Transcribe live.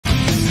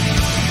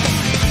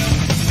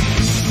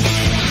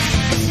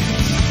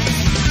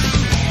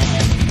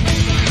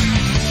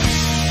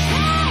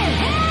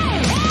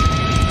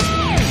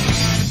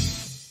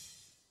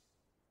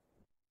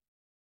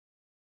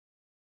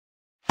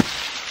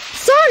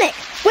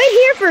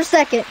here for a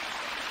second.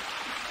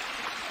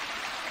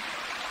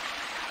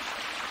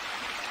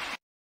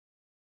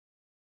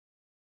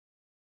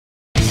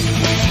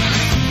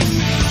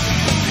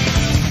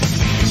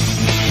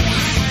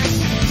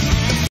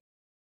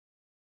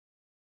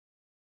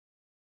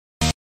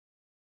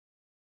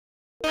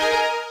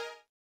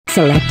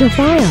 Select a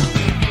file.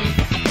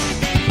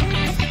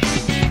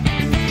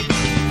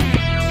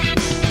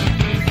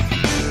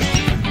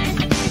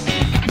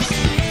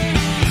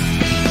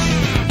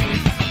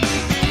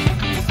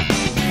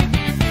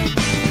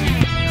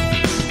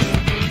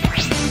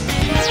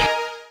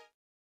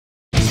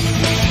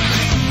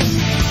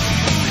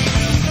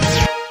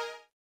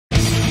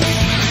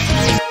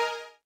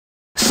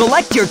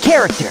 Select your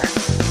character.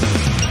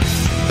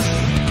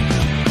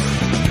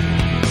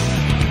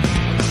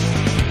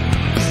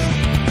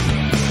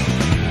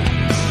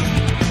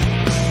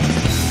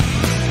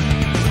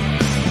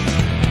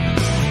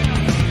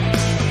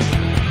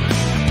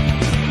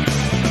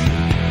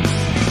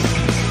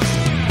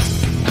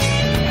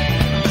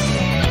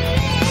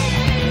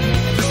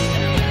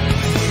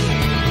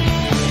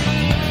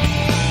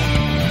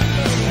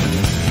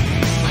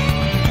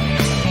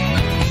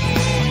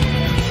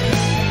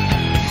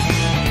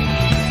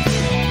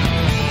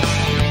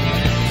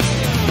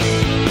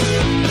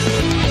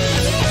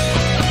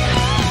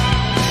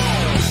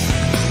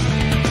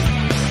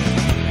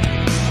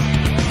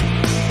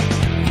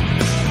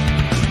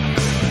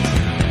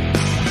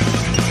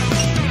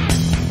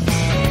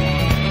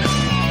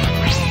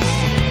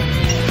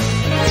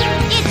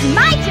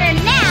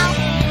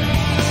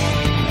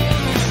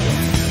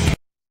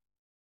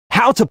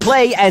 How to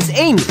play as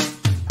Amy.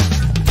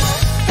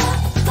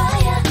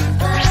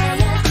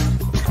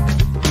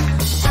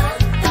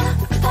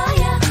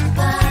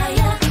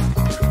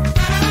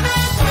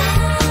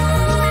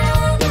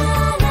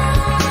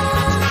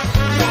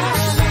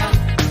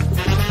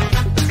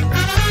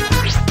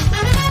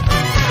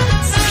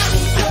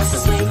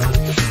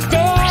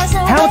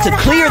 How to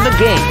clear the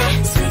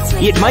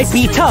game. It might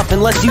be tough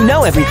unless you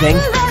know everything.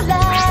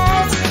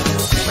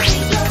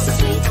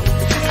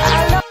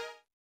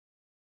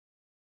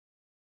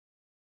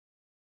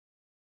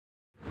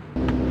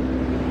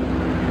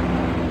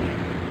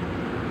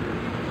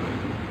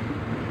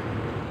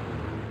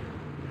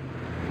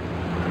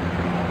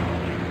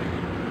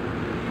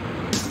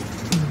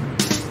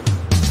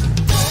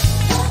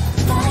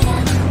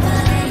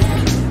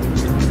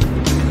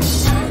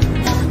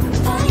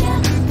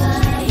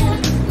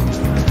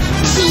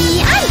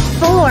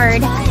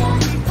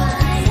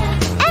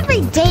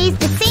 Every day's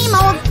the same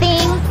old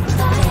thing.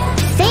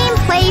 Same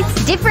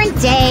place, different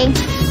day.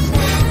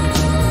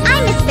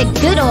 I miss the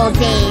good old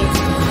days.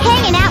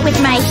 Hanging out with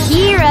my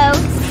hero,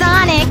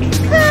 Sonic.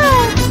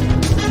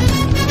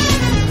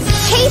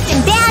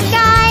 Chasing bad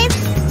guys.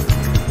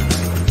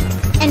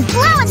 And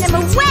blowing them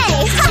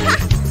away.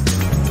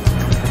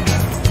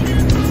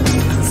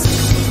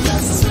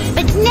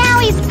 But now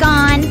he's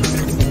gone.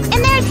 And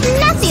there's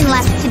nothing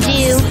left to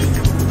do.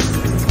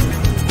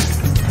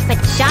 But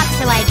shop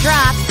till I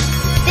drop.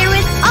 There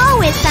was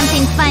always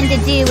something fun to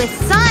do with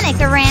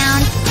Sonic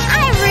around.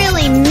 I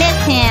really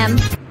miss him.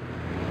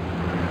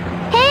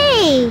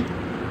 Hey,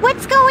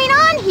 what's going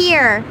on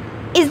here?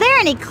 Is there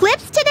an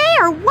eclipse today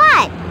or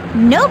what?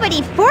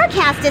 Nobody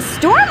forecast a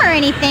storm or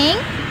anything.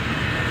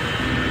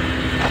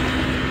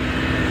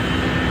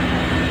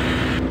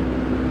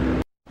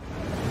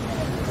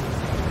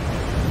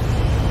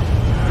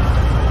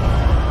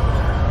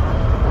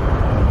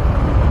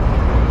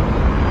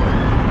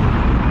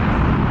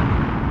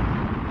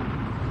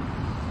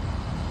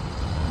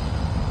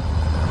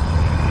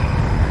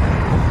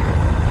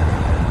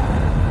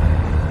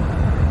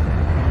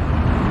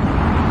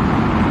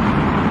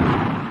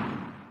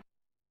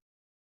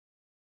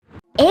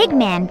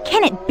 Eggman,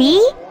 can it be?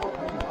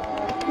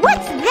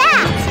 What's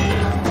that?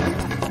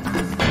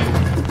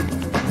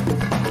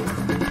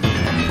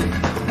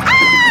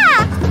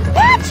 Ah!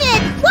 Watch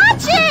it!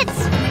 Watch it!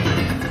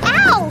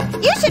 Ow!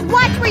 You should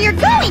watch where you're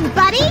going,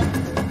 buddy!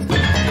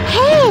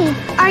 Hey,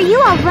 are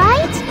you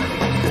alright?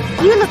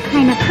 You look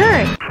kind of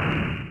hurt.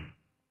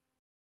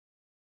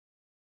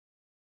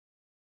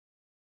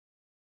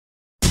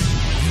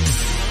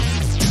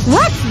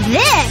 What's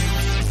this?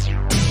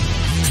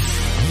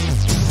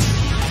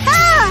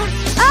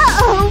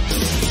 Uh-oh!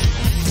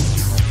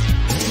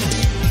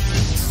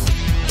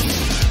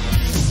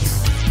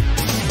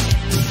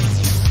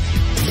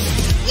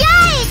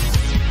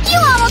 Yikes! You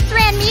almost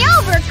ran me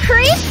over,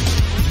 creep!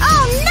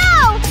 Oh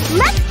no!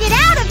 Let's get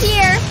out of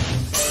here!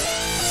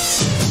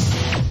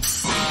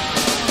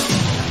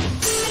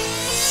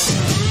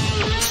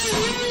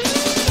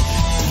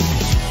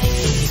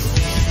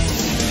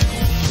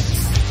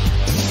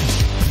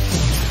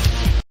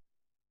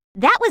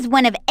 That was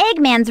one of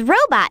Eggman's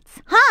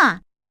robots, huh?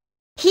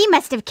 He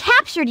must have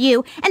captured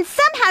you, and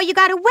somehow you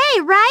got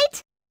away,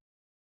 right?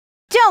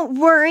 Don't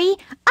worry,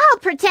 I'll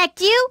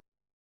protect you.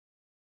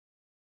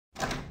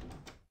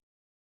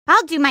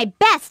 I'll do my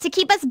best to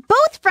keep us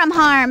both from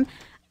harm.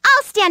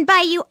 I'll stand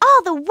by you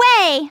all the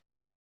way.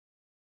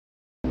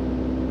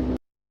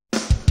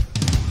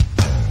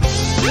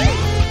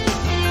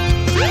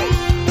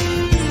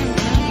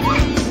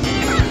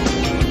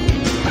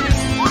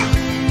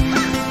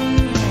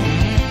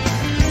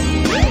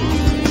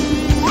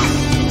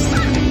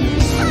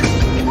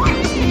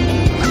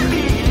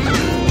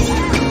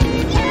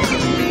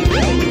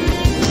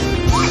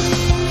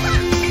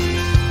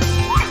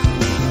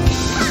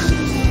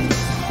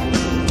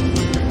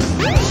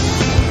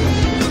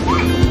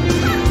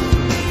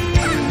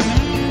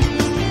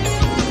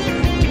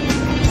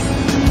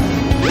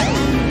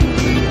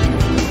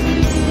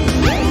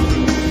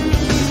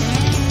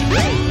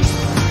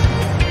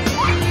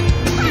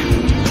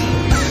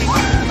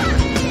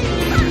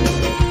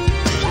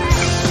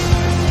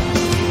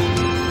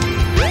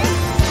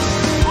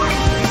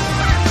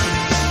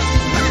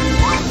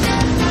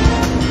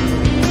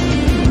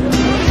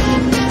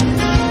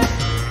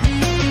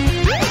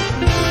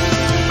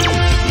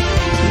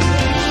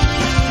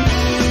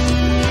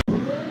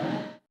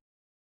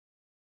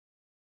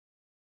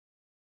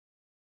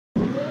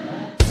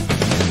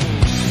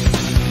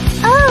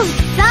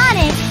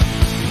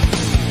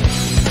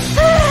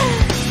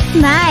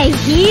 my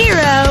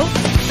hero!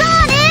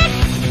 Sonic!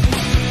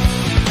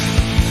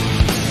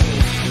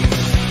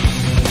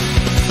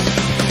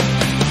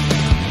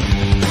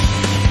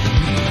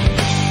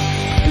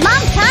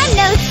 Long time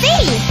no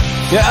see!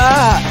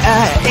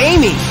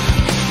 Amy!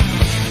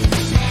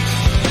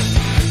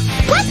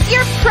 What's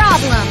your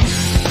problem?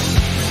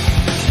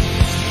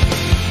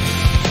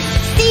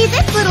 See,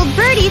 this little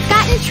birdie's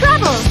got in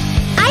trouble.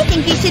 I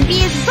think you should be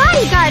his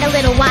bodyguard a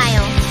little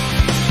while.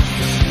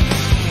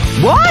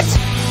 What?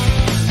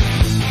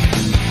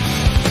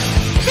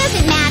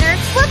 Doesn't matter.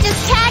 We'll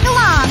just tag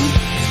along.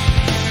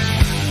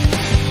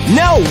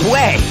 No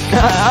way!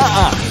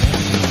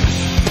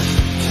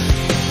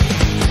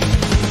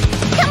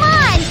 Come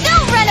on,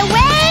 don't run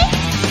away!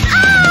 Oh!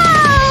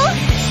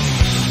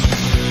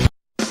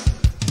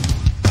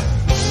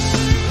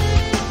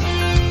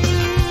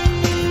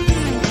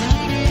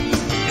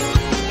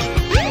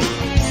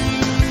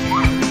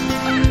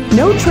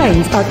 No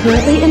trains are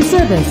currently in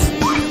service.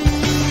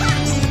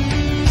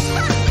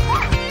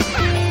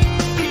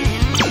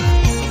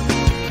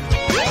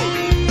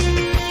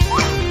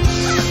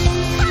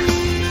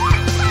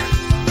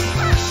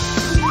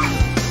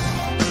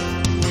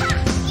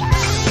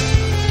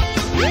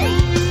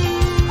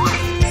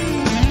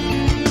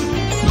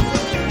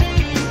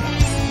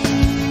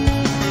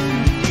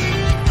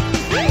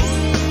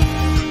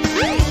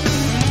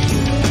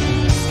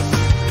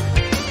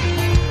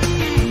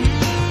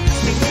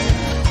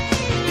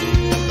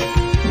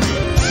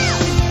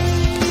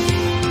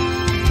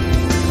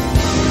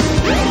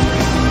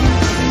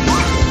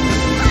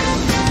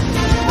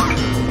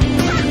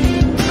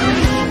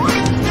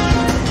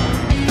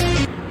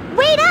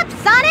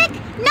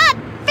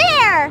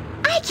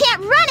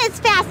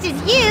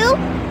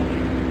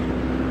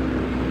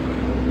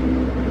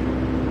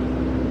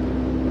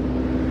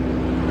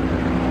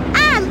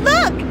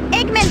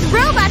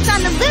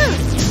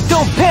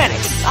 Don't panic!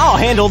 I'll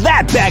handle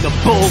that bag of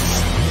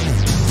bolts!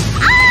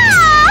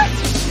 Ah!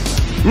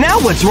 Now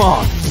what's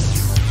wrong?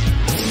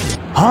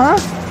 Huh?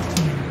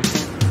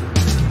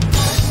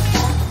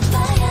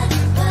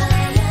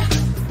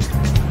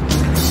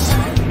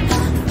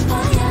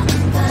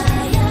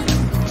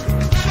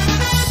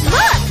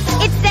 Look!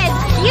 It says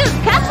cute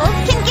couples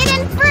can get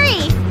in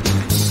free!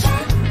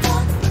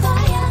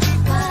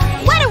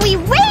 What are we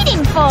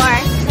waiting for?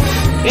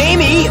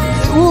 Amy!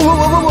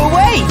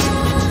 Wait!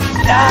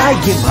 I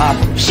give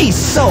up. She's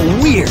so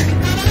weird.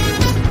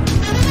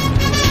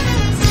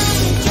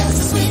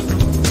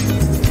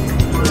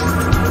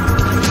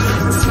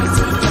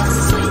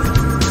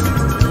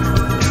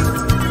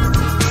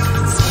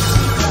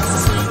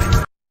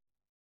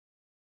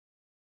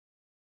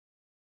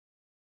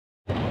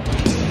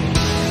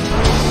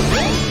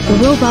 The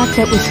robot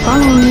that was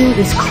following you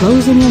is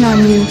closing in on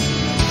you.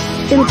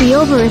 It'll be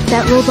over if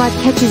that robot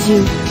catches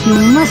you.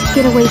 You must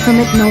get away from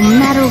it no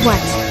matter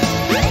what.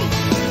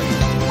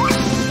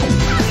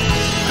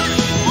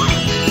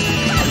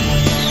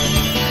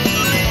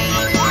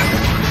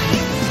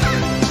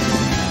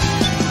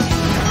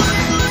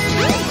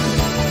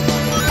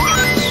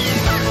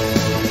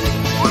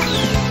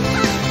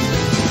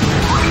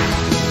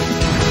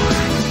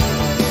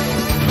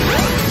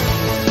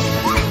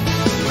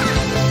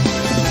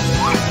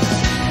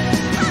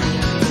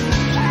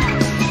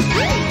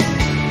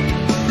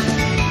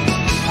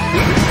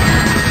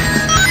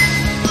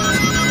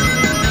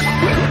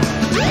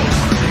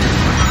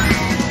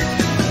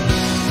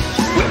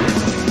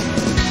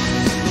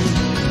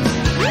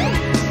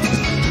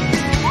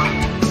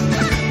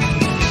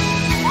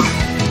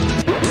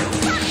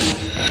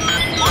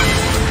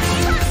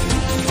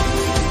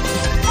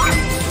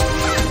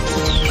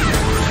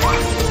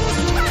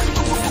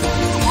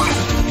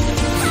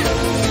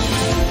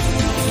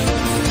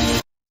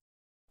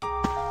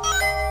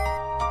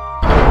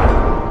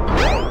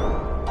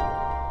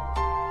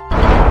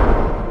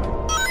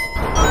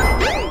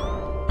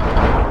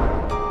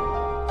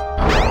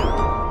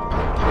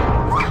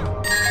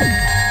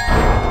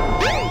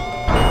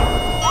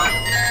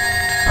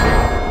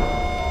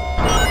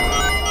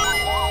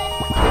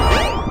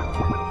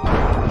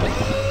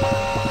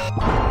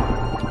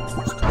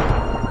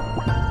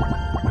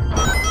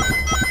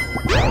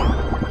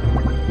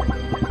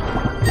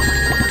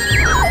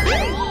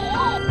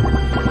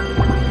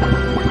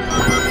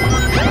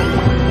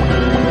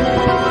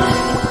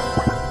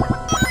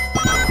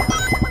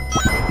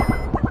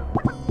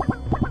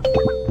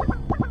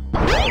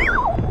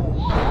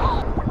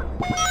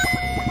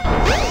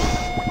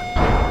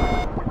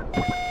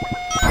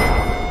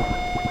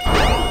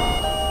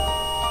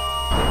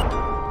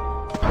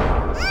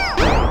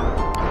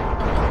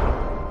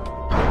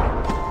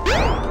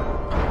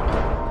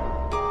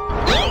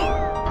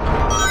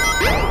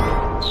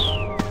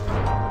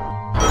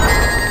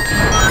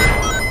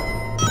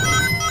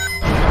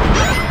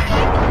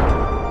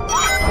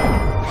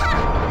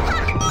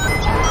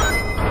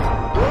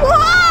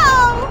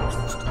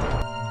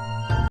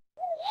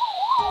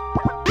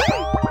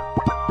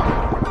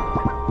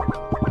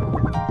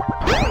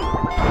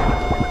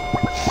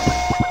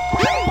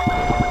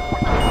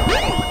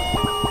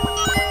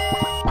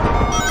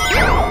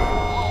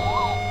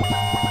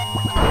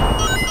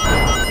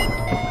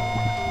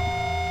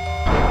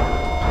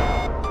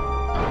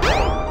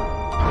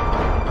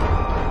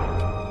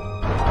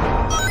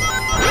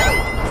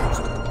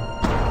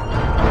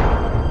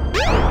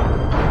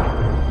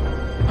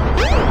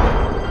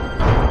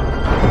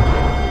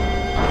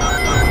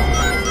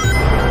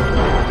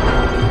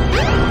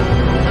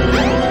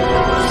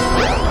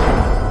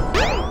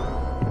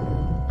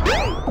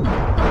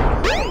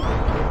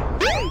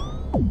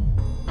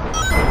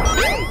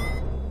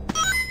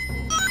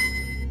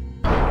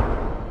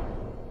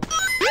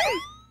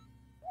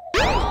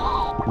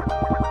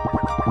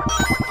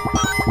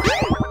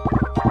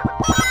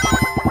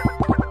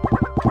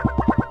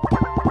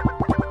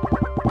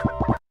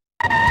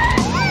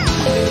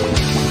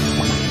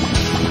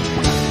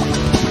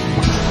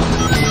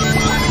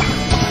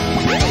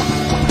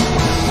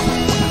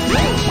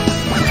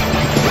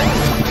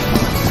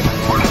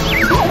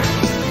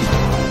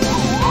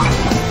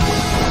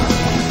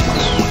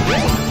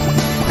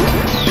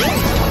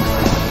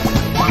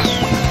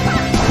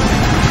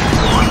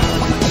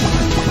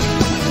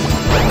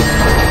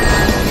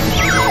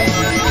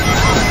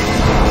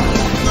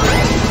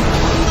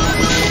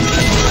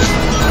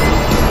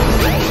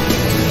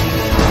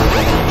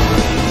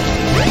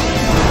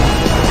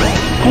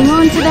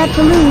 into that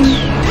balloon,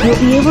 you'll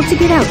be able to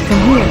get out from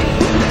here.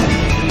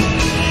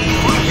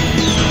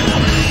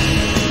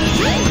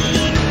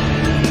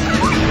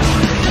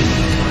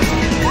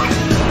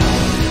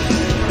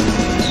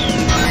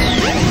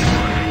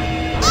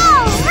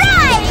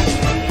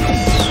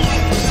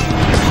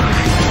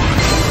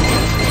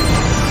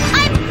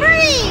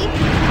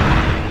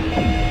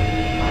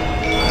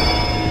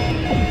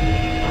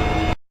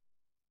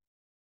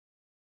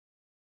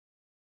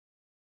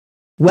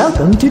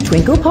 Welcome to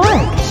Twinkle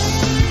Park.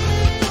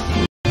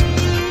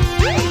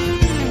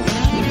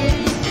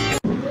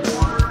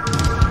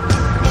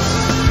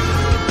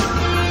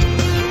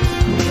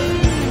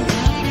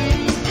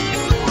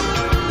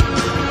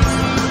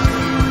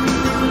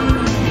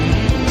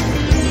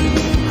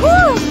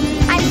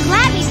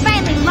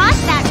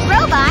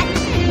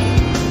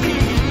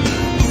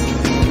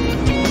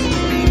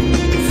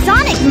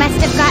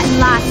 Must have gotten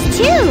lost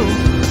too.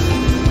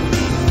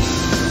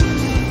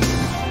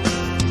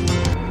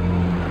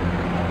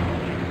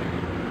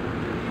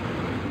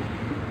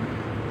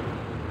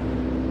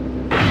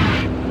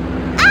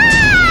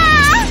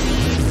 Ah!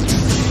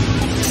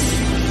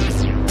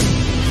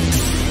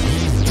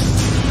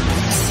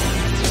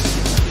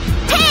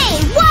 Hey,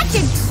 watch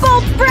it,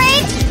 Bolt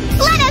Brain!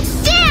 Let us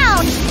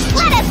down!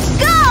 Let us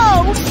go!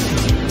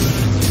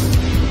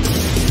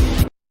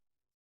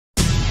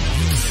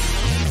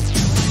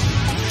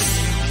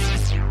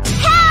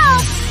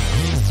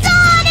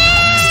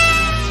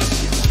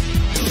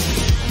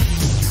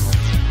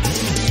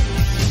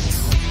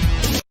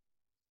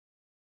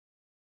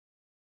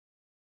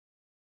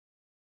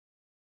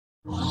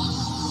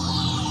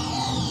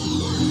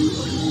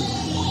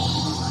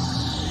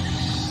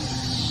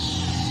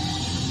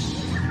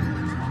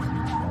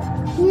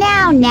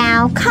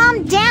 Now,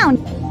 calm down.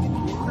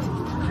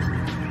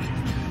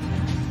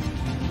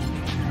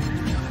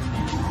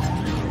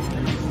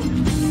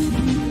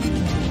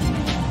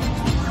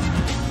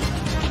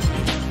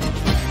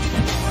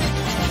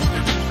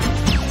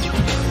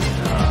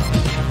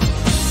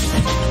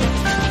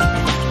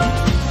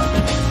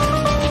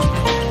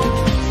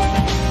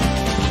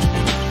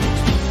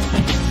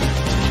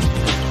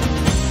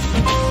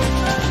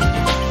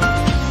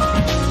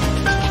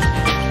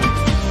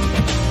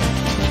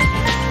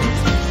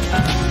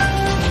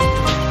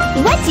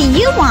 What do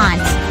you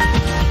want?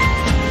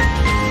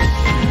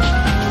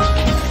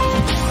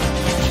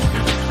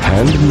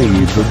 Hand me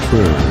the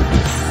bird.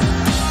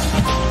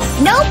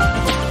 Nope.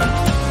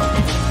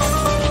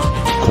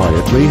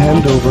 Quietly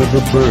hand over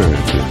the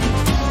bird.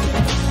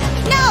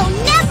 No,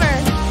 never.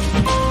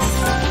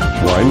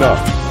 Why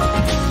not?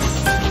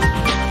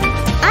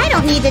 I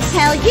don't need to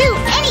tell you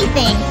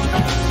anything.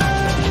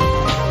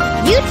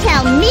 You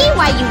tell me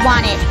why you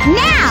want it,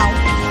 now!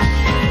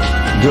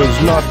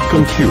 Does not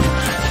compute.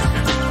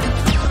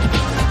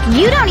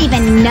 You don't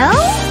even know?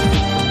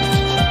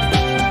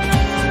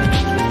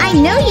 I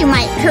know you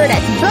might hurt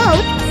us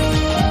both.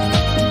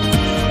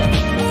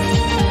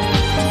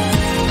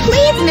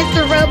 Please,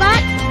 Mr.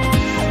 Robot.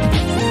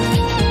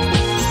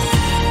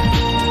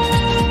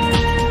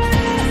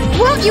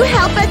 Won't you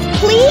help us,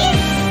 please?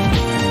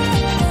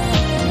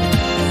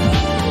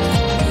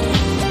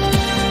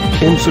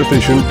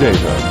 Insufficient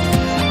data.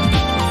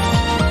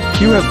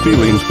 You have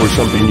feelings for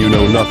something you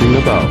know nothing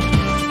about.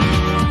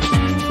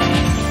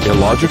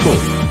 Illogical.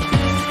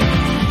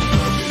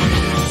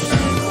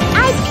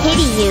 I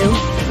pity you.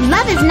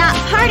 Love is not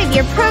part of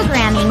your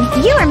programming.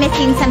 You are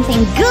missing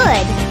something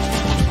good.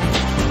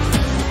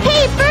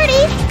 Hey,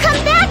 Birdie, come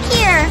back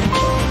here!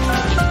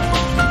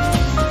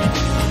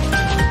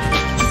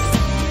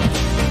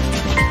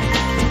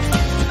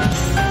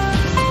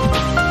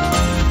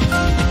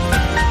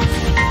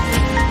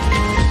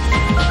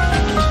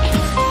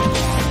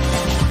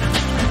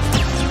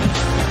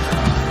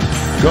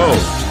 Go.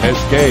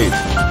 Escape.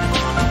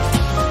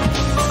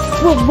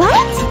 Well,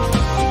 what?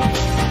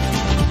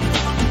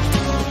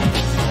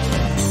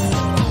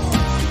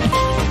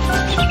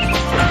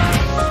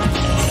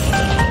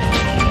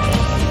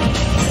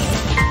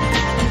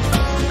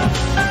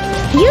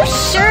 You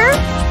sure?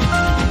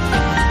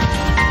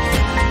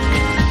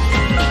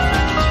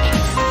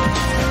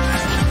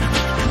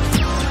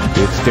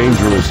 It's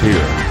dangerous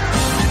here.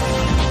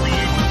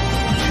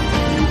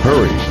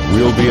 Hurry,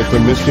 we'll be at the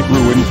Mystic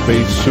Ruins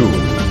base soon.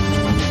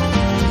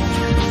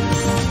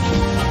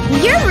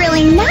 You're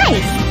really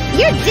nice.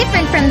 You're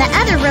different from the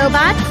other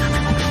robots.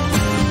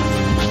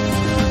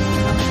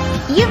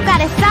 You've got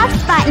a soft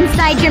spot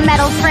inside your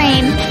metal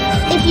frame.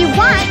 If you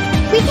want,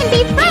 we can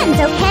be friends,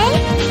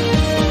 okay?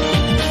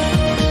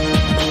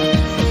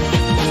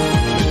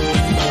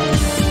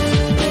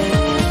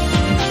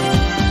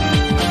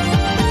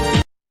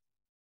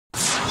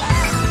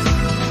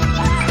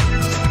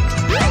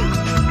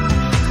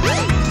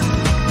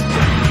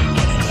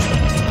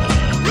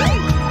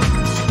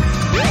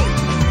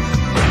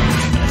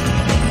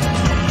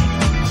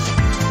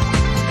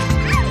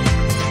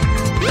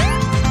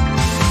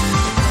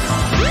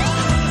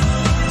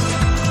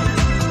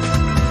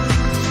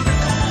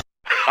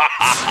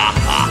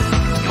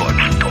 Your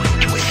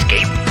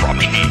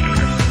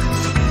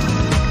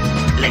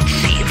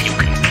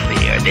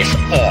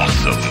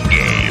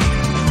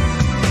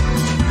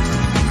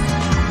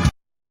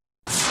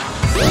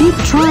Keep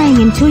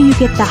trying until you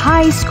get the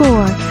high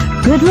score.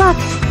 Good luck!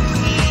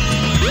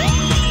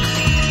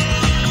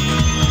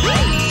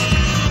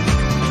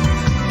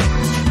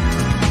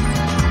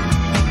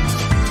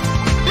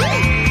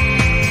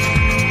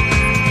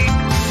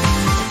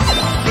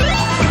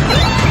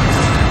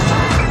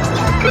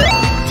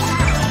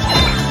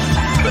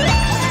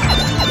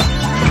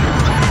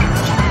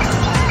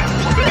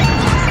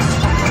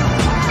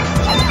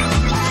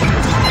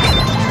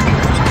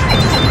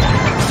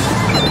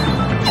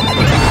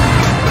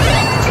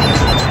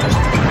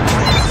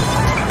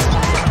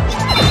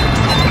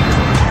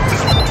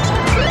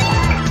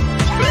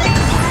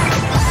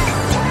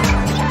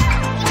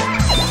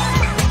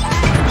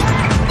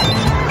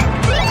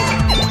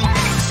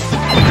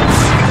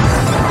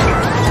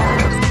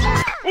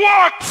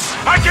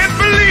 I can't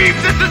believe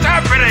this is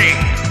happening!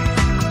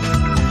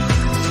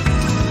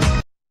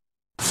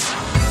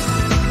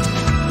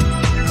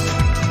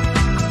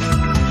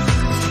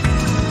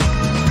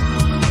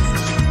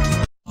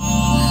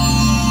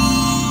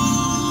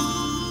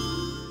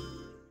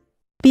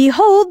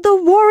 Behold the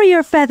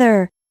warrior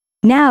feather!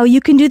 Now you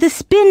can do the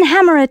spin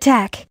hammer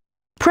attack.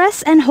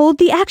 Press and hold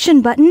the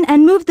action button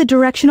and move the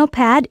directional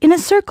pad in a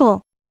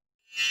circle.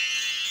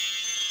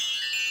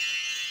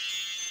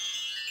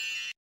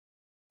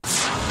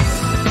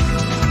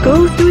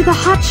 Go through the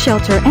hot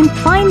shelter and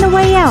find the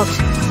way out.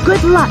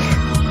 Good luck!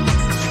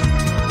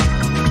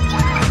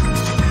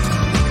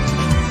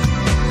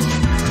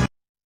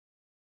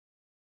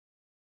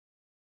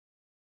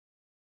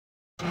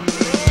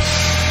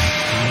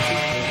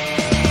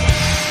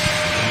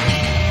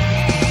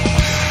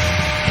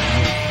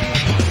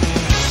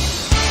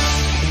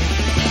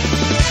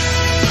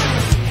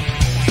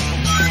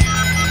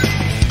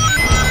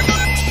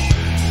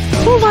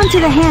 Hold on to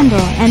the handle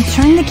and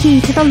turn the key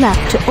to the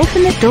left to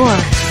open the door.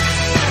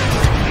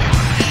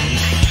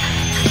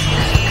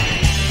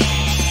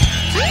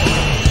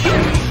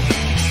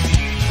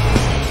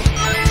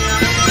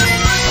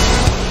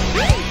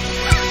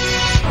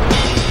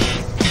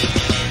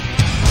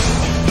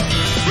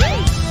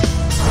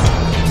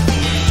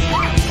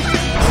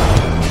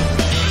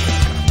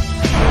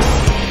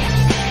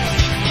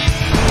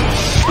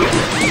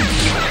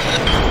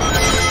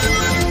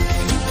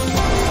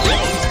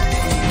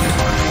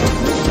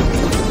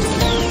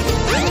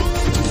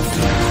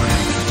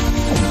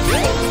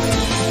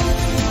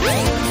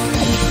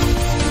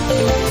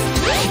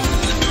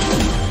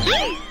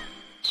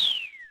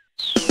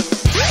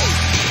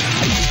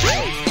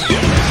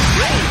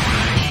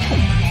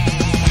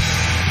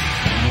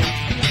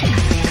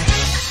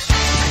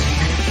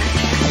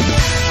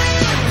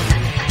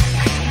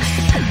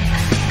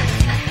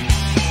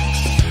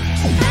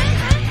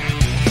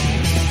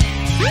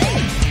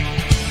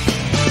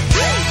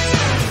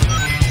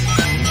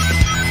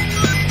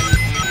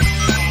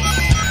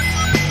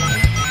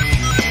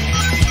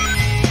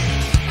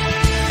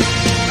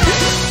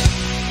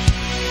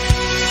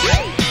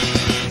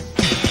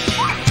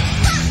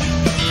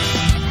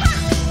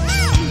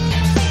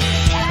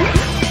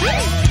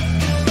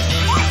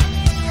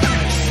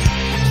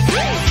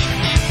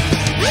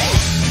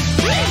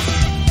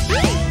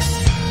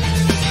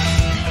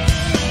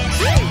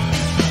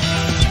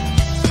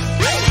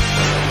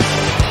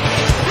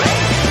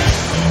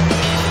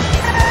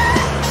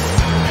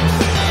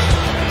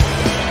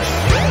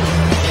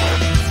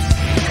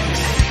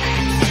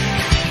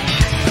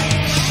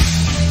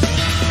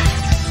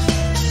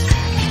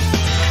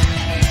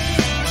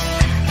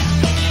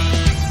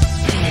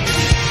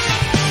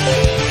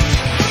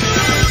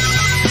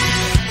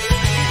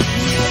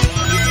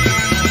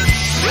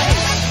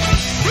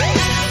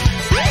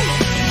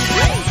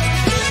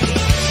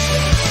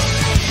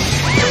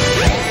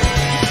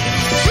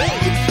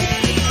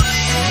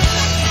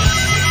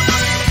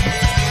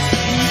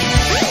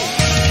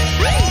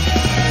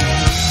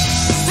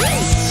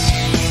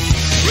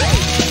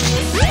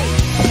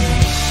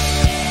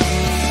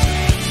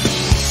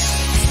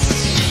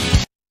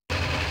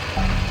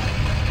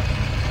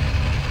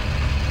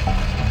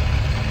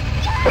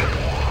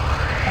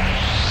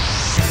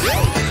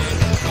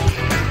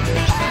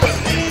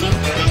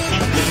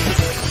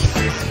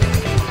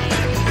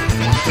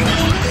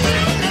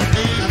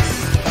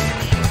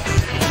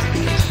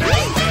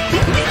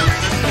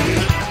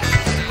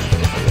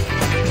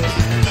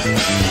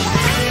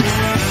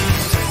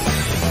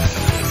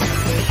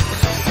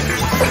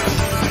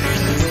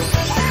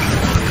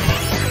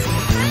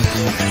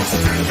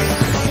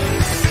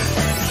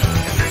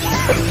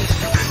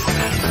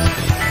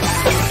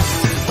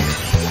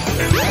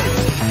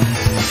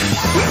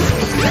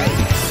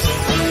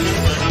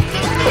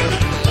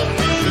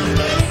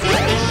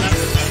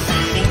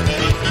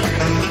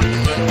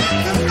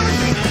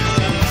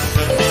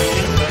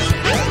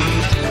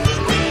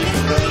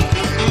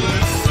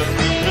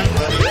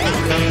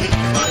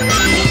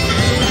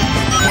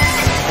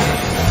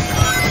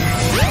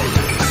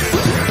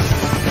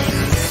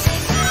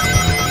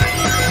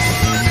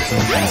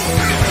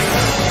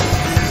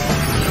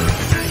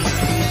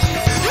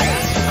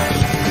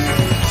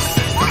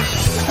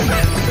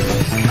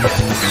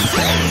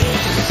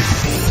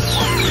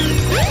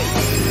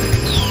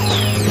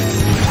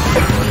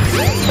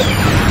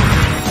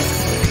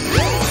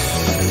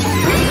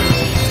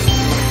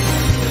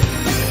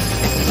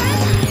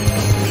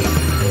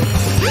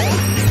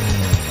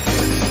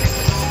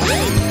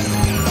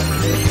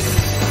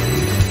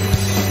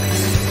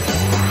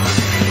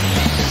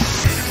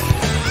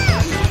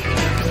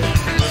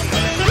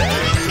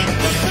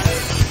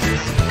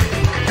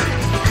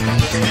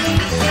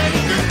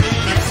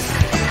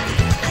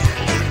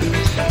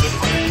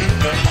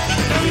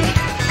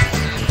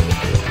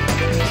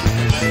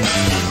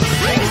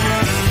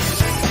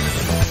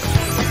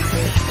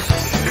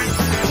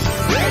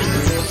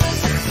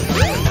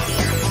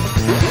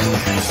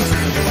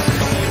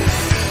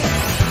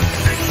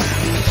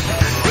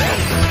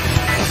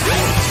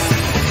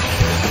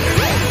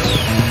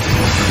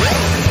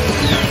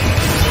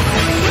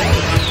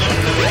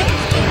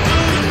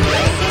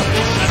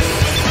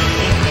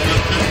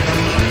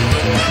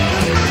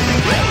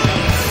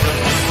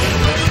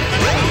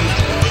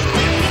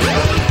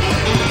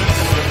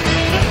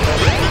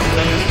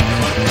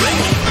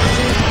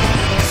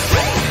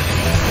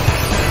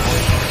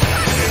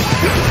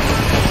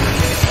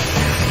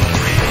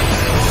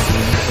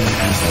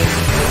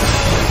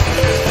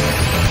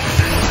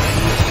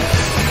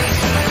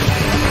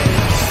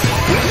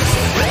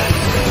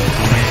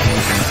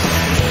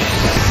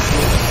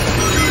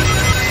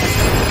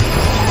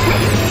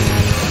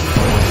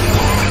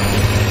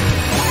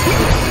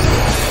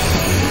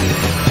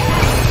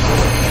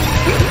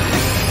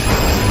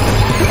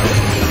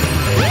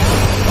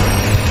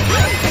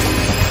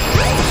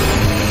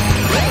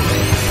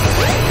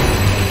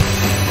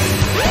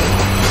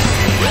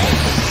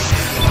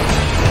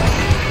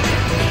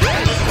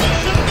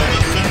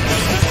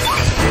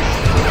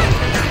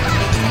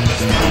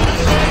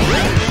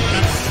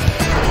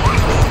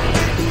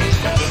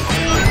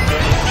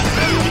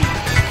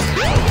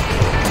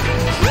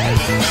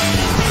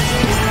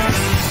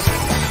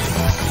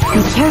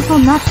 careful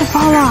not to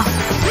fall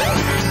off.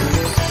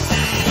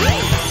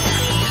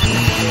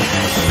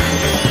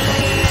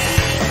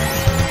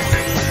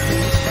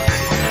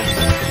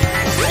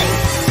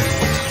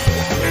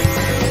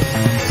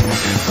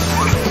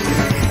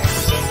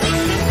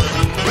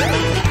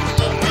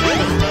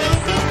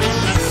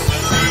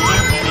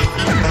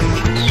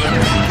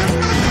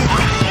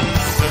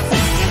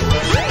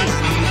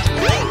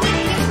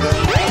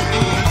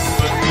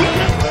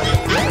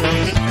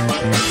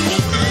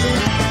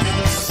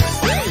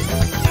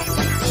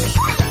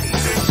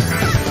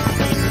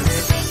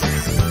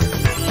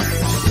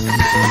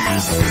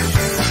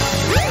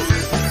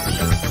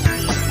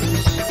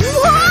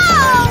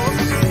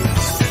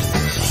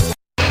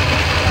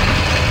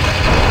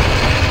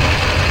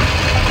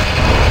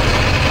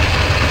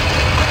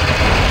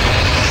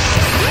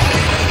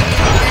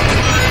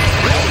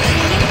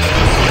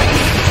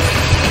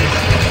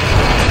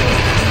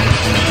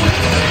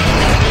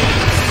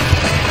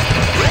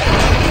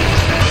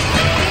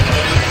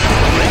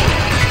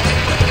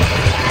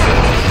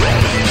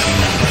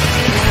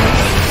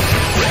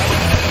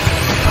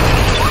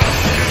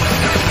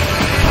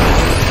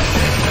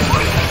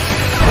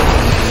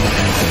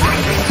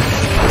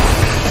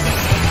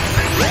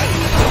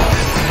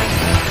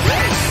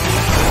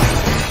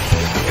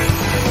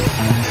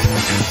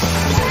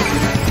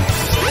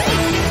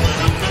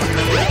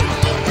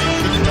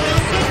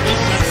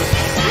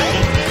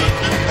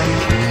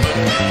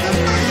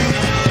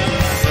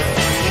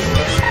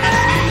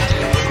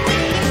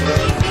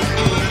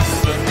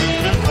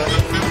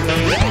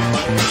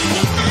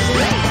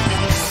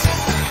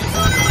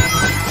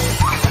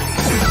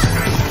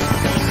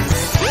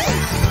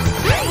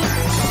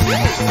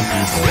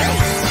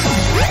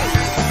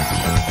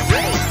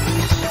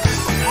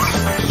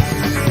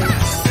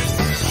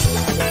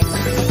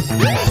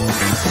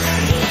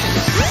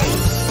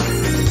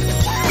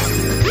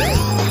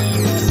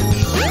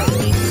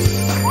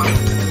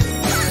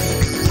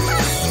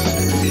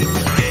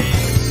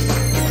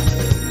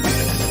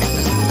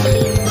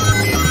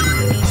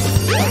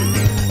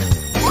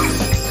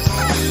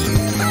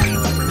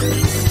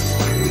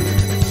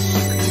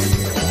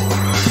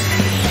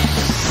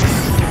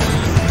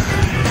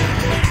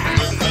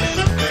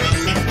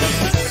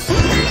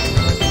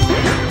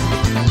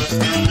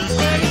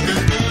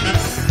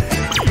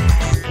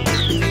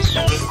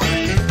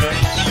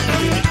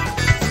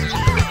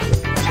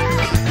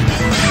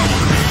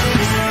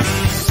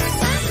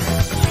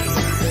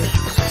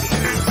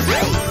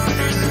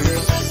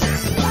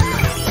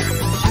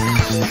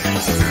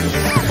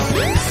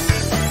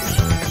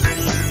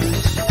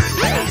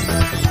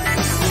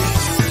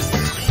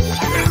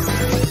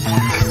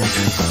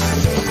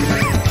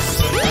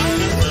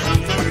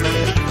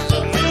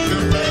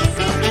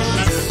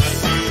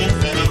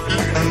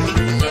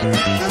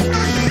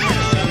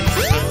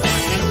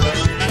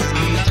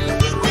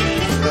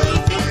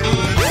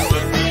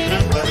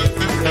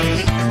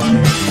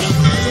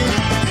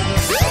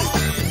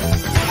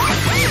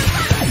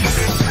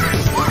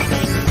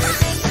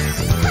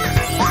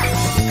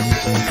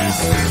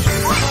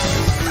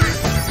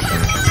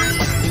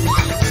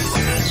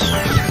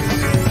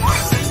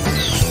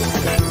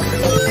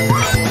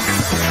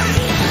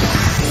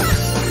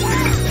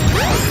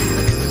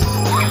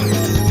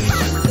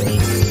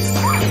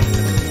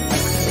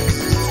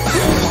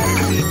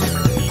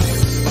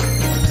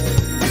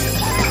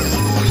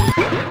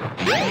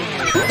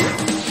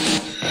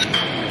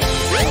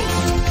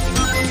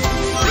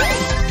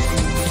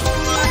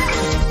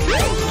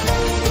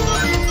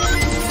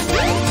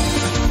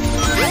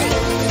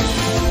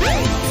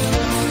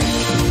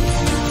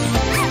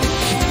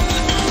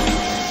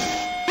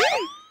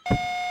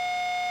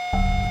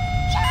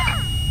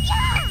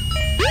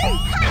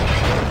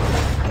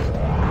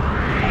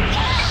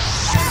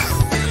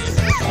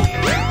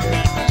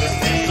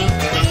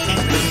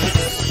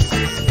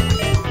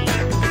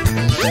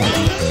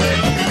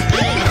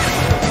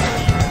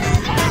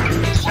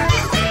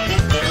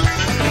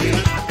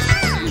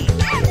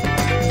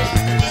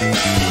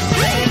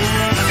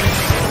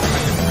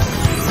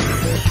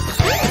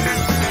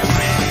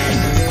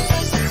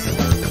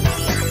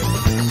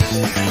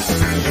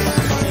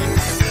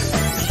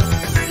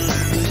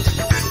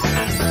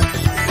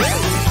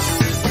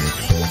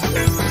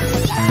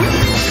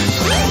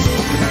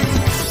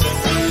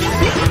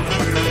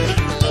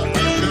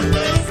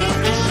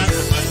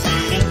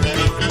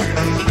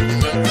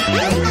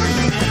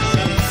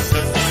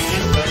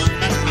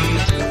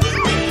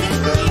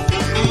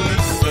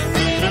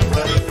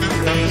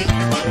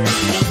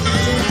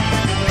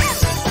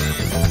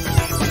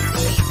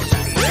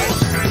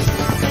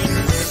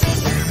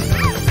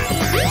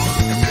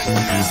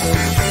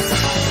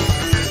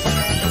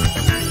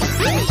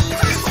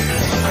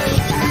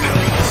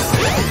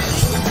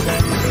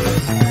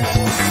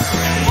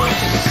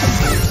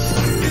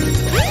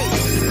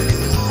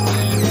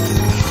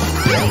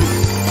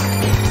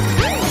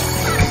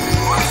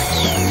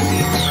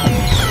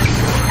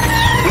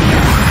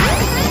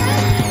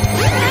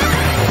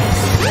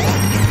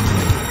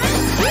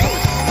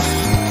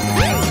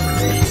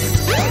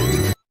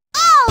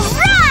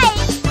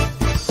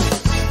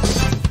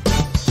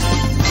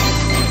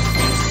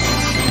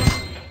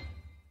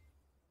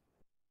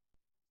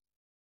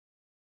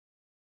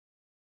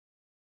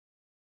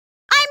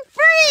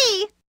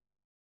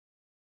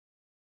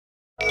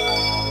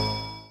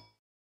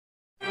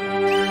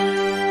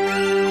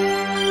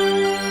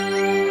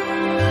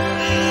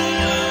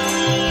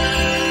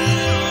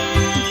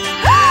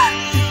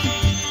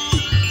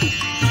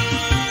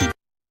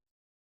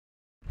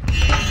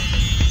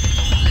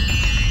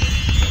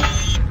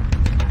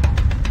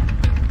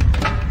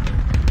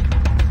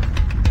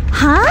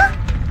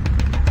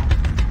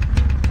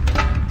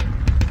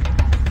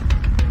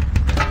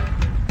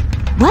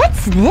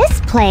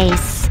 this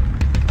place?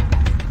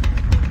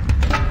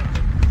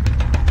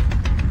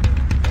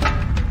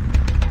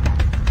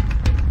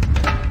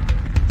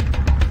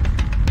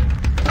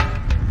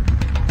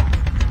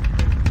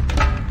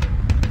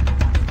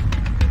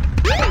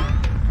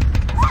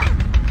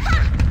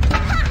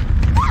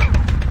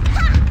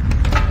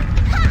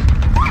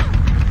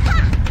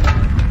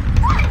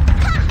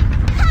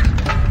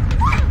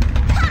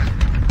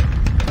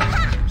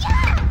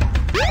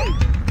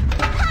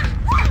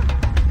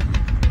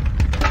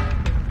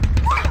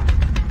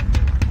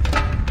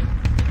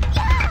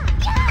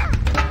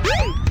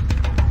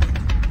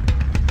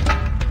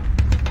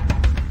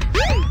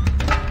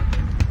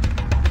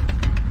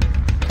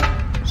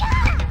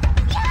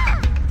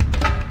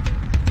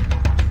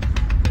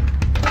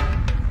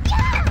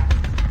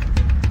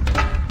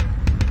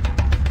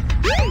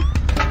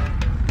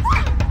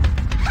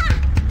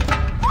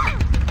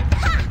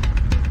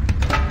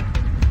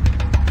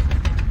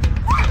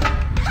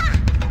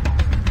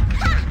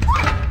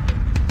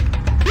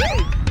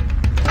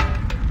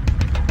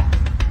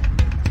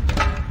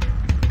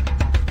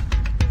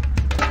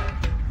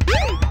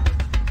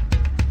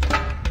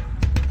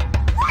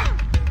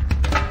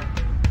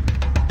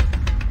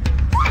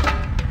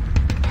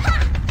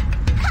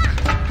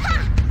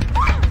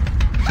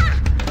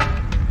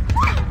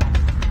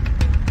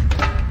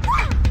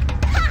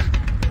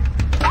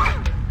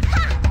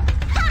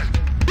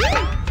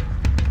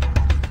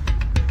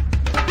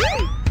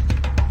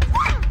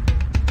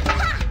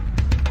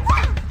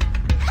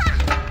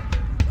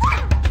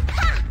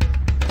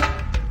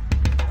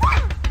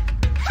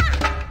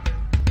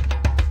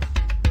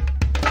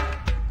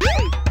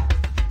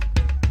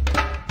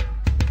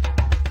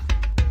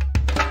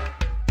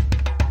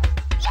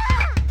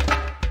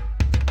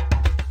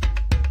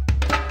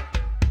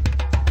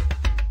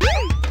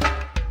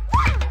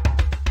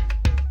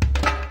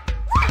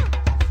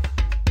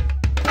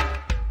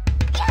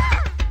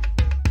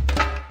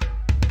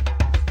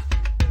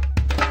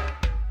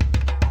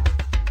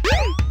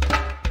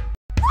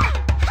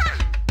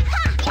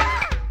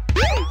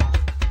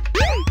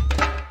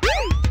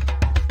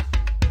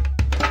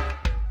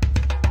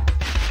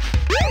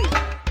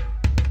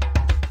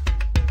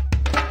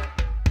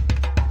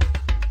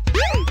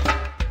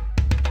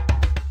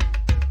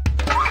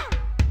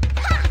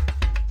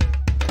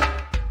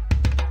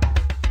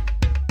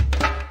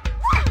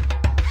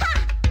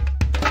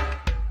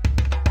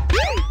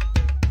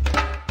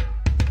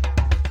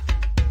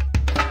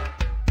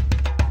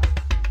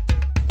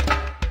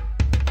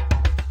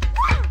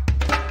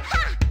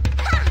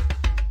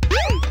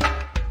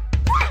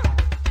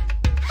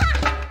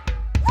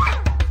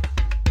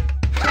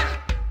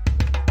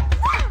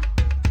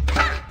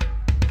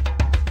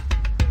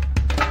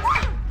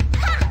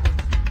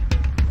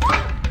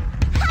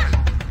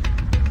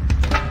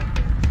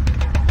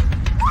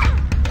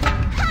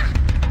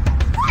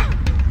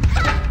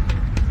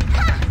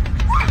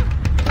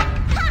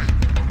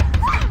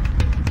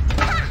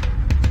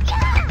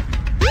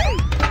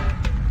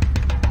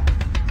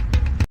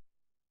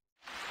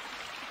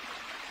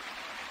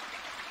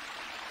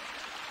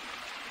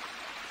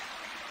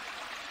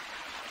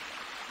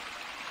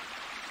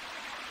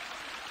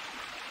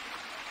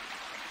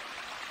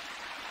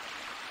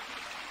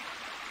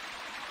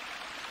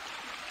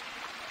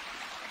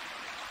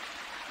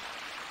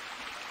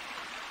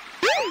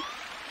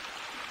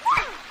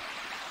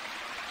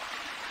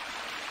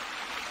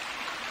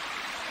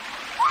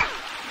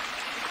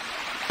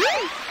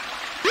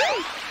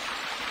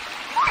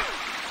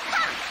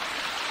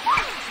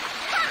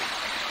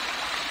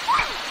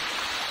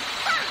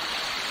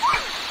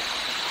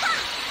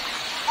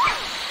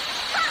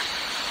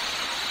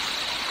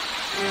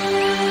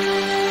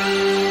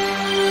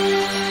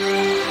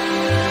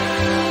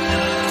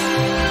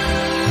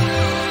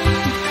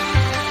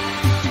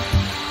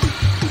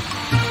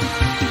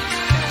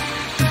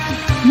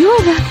 You're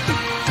the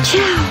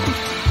Chow.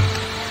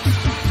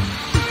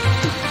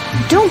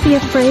 Don't be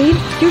afraid.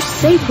 You're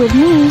safe with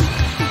me.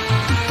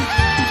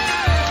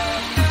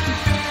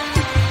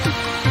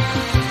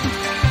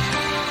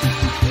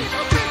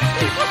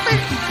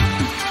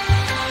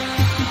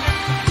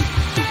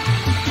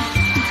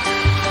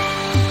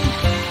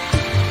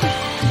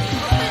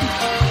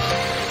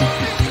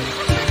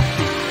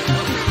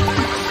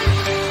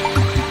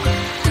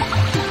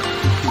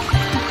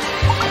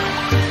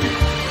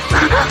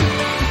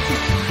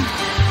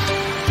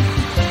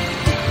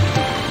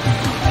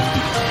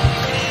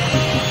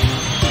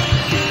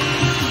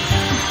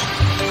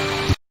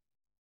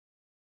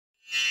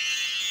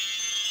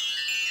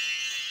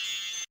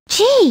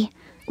 Gee,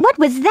 what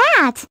was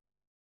that?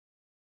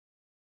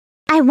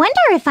 I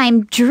wonder if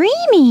I'm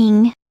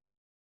dreaming.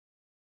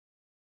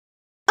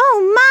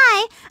 Oh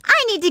my!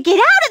 I need to get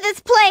out of this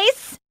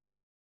place!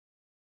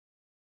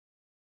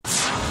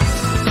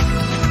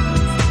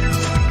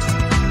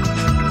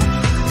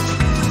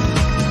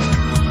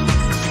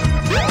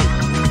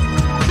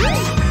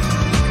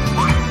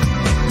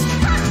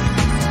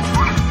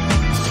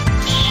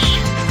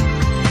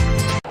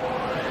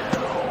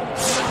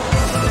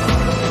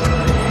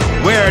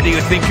 Where do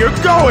you think you're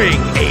going,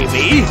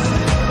 Amy?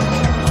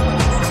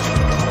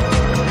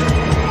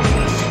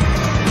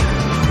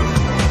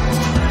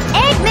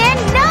 Eggman,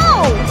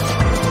 no!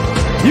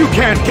 You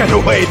can't get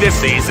away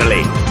this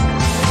easily.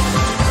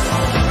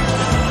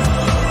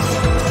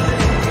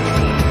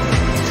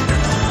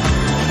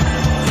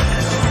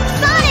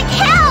 Sonic,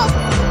 help!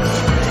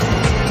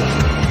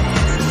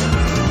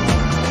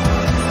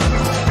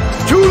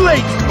 Too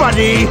late,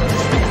 buddy!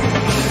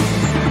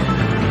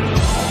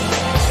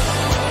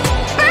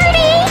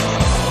 Birdie!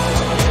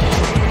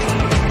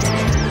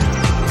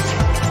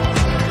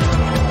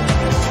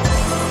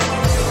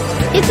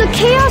 It's a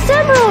Chaos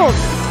Emerald!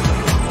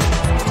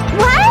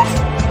 What?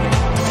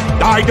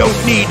 I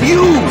don't need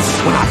you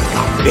when I've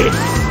got this!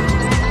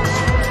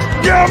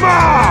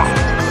 Gamma!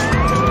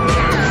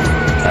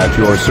 At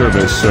your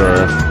service,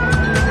 sir.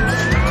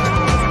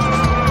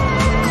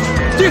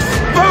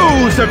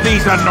 Dispose of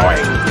these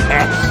annoying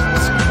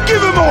pests!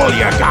 Give them all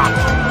you got!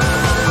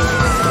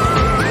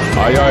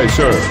 Aye, aye,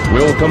 sir.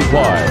 Will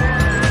comply.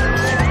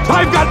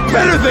 I've got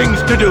better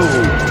things to do!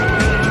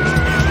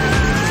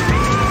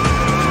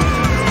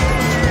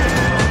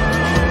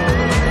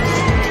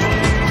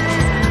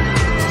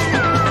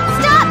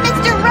 Stop,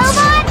 Mr.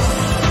 Robot!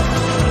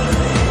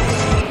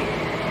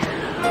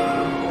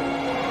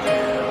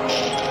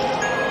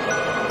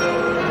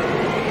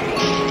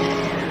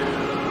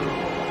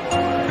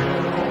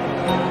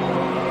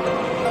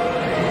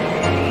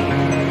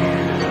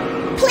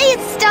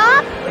 Please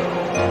stop!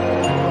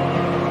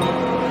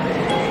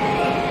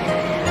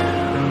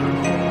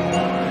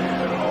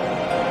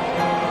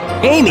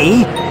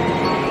 Amy?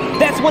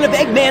 That's one of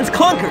Eggman's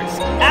clunkers!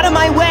 Out of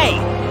my way!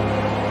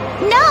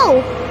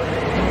 No!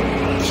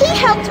 He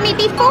helped me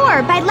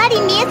before by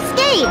letting me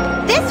escape.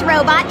 This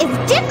robot is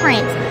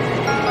different.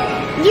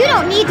 You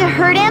don't need to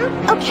hurt him,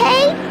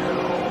 okay?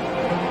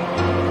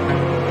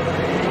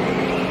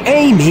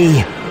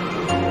 Amy!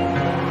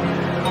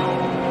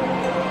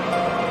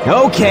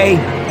 Okay,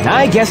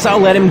 I guess I'll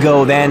let him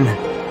go then.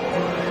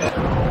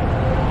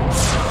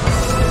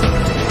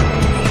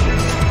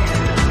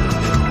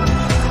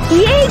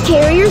 The egg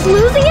carrier's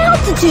losing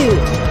altitude!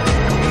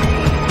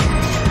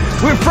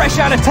 We're fresh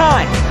out of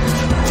time!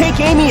 Take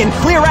Amy and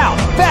clear out,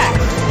 fast!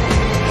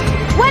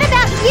 What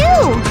about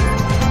you?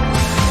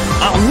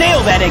 I'll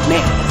nail that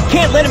Eggman!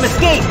 Can't let him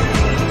escape!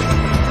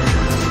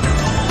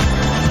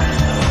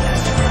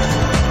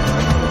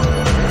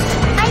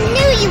 I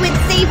knew you would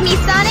save me,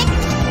 Sonic.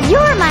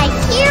 You're my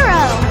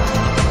hero.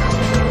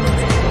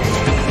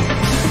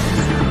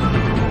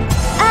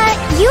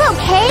 You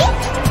okay?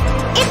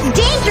 It's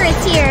dangerous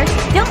here.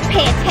 Don't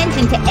pay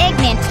attention to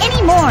Eggman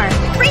anymore.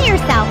 Free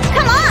yourself.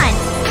 Come on.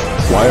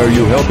 Why are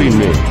you helping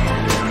me?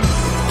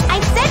 I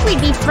said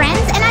we'd be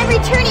friends, and I'm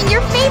returning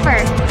your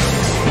favor.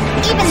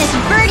 Even this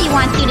birdie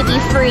wants you to be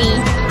free.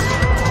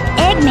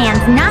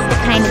 Eggman's not the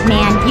kind of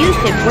man you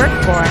should work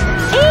for.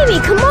 Amy,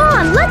 come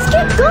on! Let's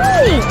get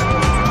going!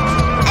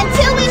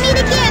 Until we meet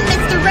again,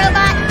 Mr.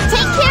 Robot,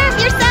 take care of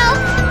yourself.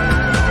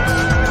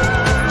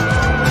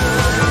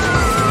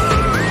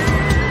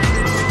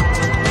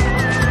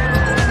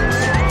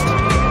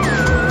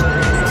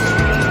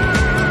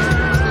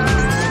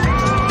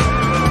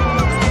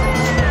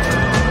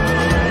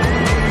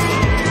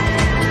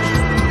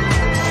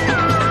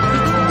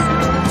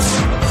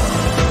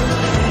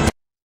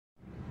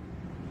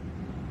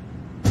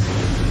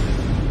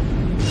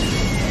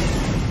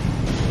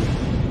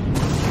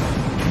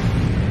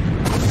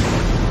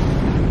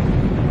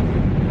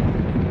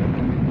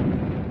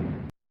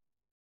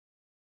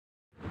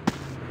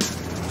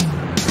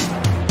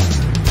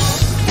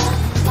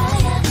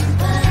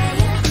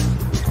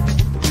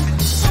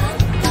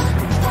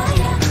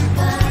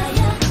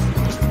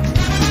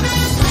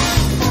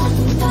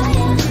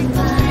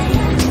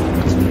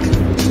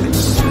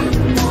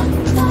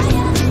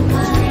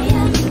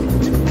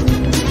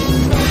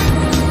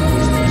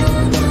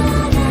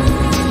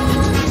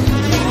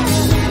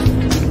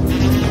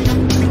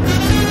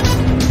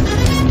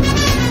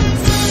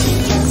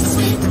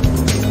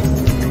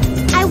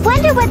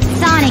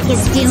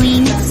 Is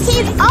doing.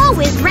 He's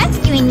always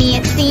rescuing me,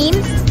 it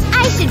seems.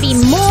 I should be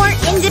more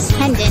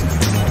independent.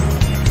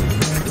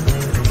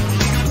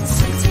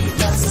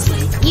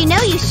 You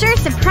know, you sure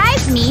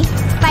surprised me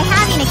by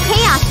having a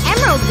Chaos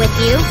Emerald with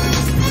you.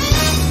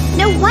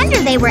 No wonder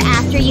they were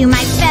after you,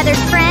 my feathered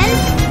friend.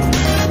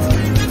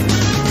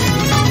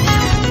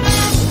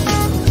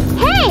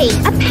 Hey,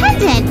 a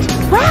pendant!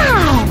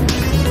 Wow!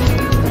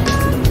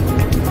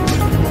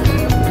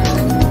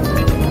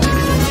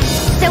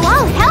 So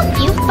I'll help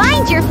you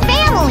find your family.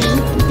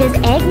 Does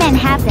Eggman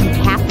have them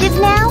captive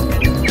now?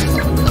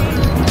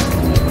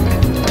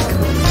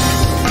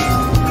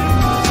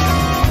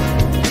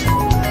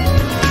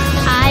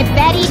 I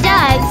bet he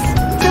does.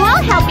 So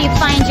I'll help you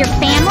find your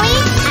family.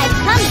 I've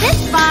come this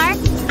far.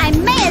 I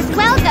may as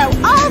well go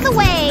all the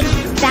way.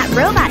 That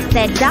robot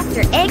said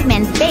Dr.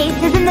 Eggman's base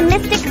is in the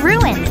Mystic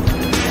Ruins.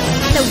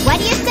 So what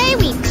do you say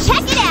we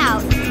check it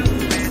out?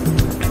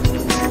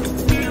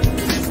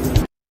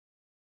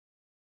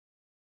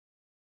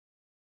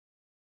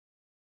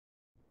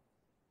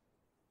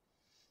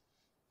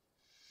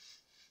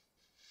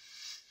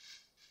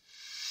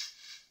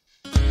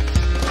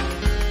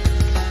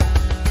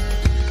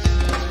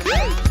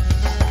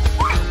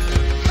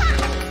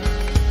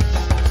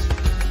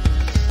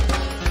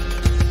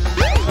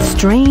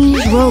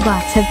 Strange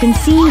robots have been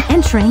seen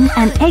entering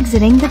and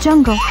exiting the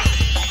jungle.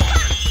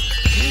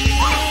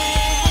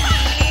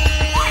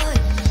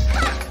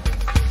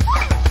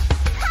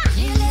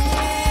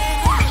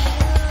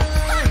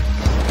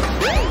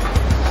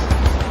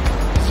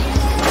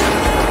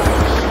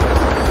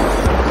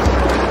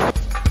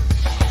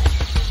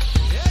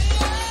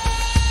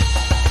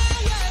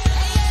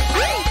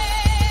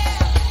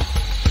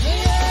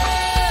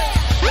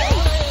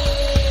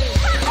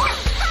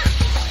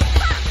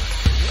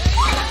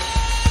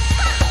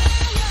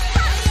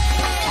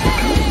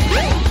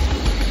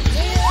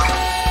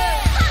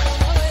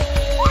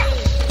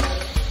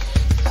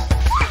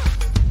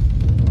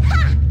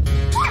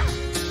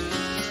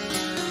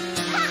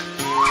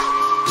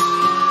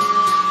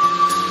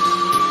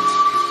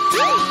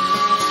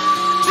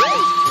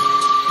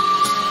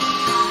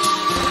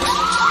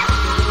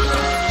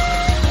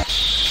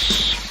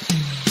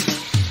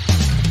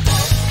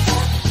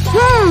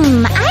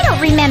 I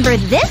don't remember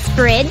this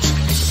bridge.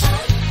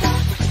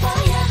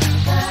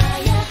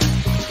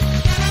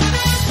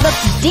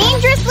 Looks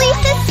dangerously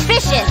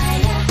suspicious.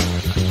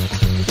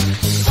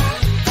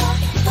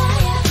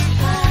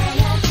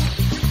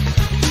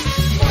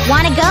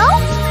 Wanna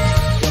go?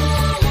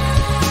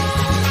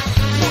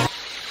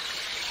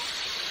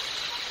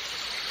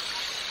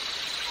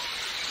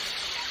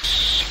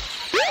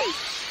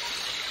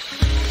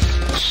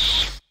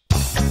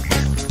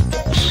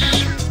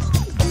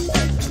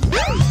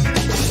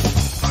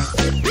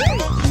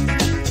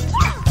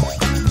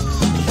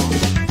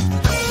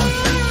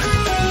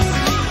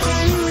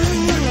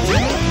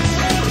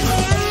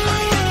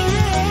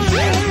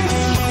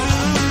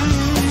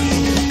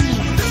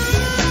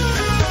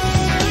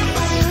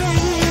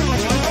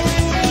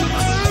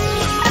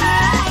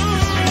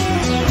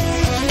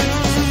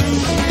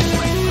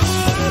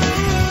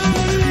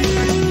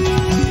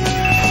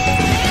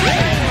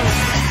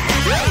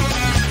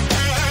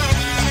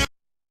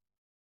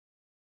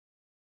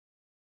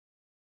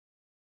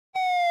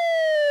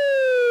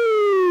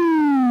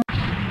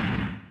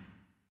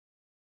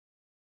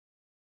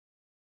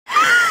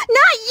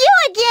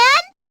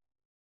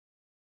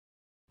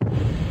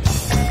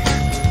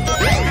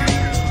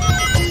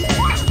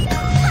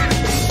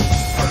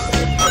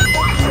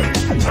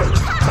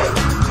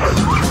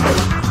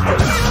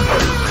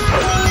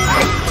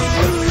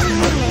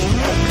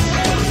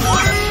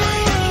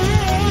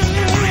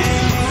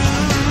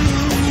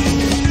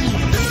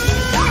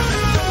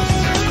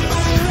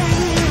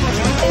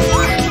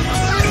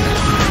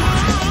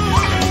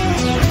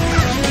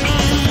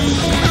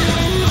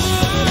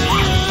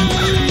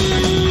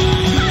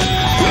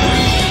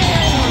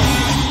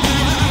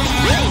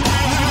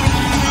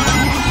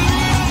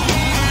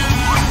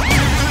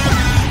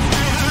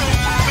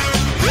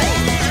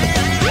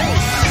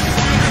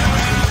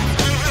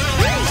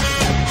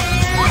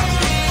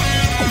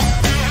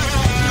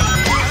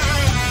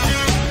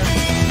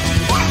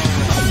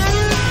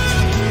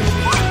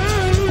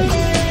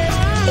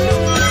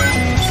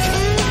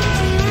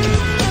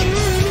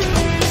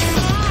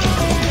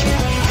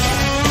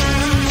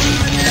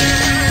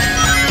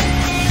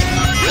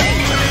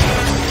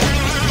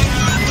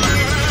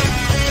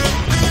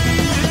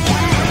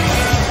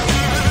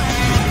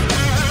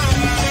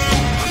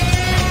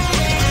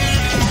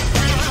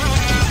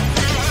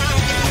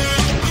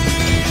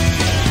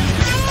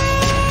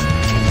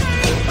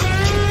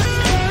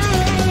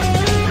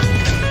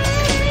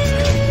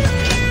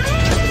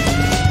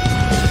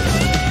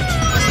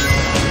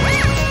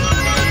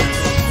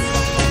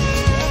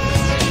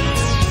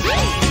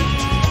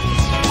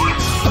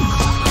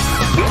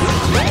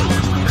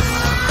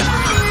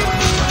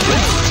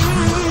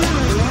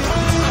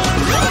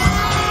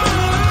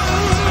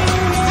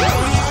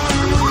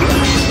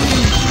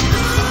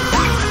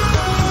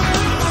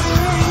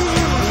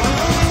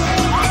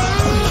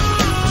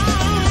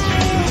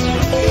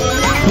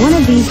 One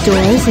of these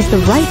doors is the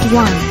right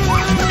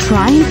one.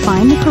 Try and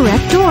find the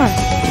correct door.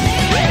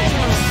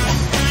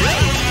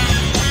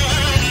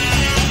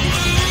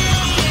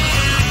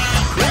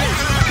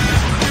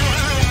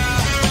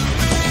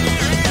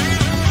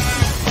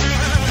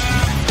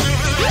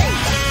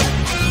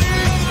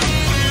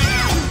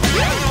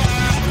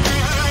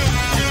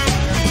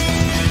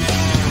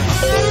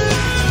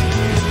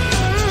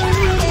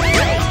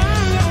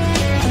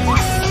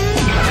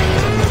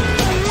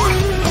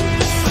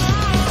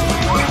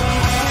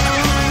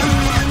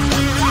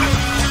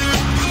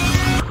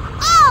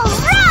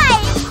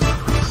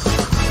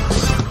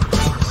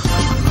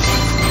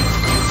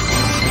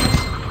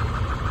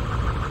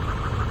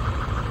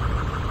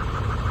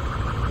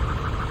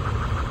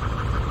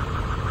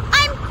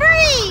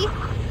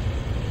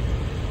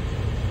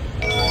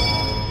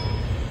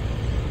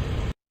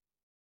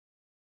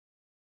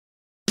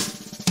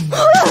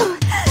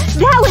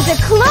 That was a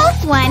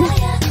close one!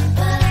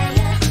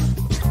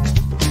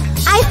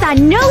 I saw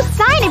no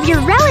sign of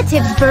your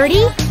relatives,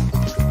 Birdie!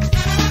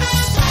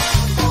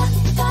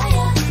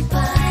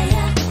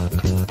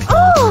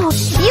 Oh!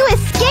 You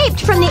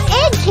escaped from the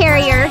egg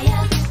carrier!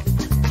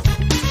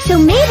 So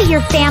maybe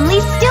your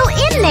family's still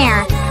in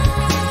there!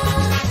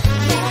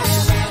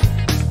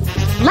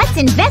 Let's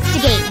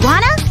investigate,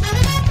 wanna?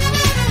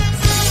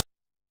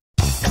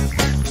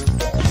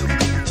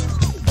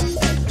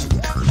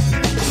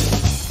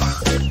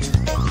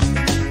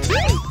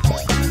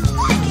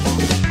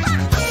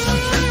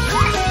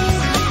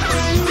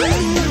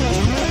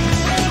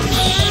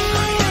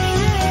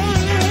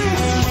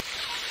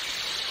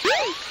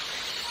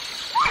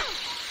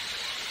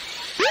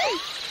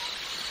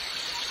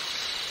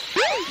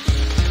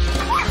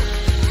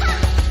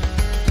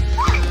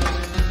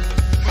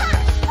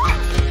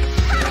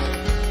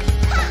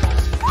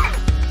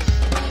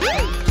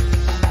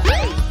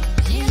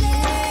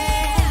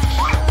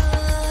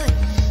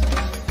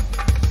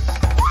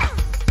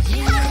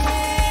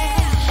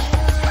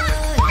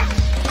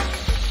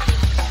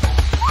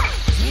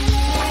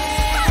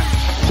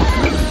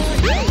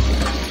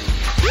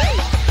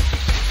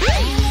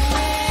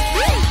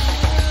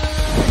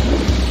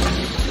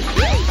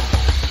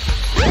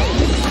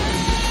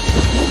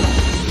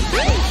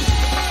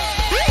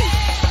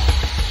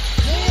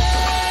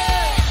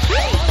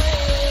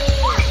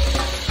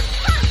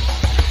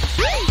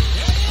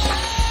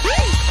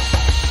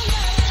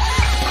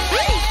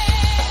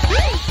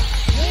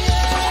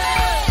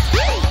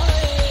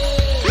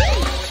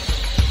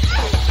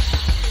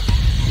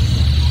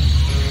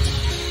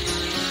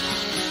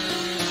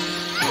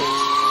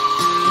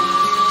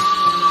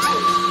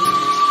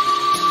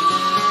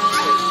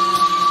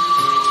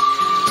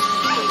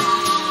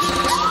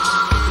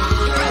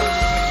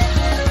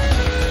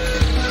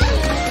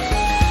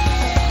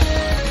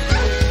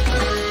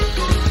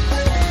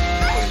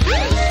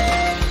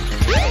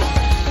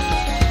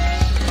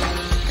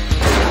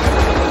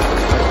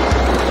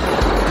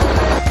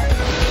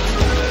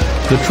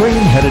 The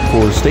train headed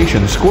for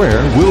Station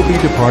Square will be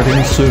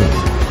departing soon.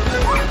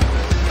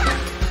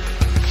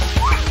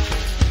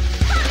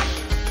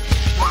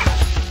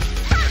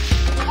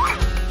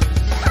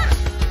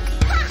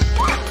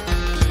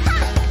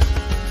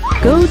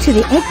 Go to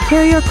the egg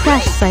carrier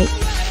crash site.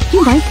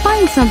 You might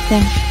find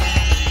something.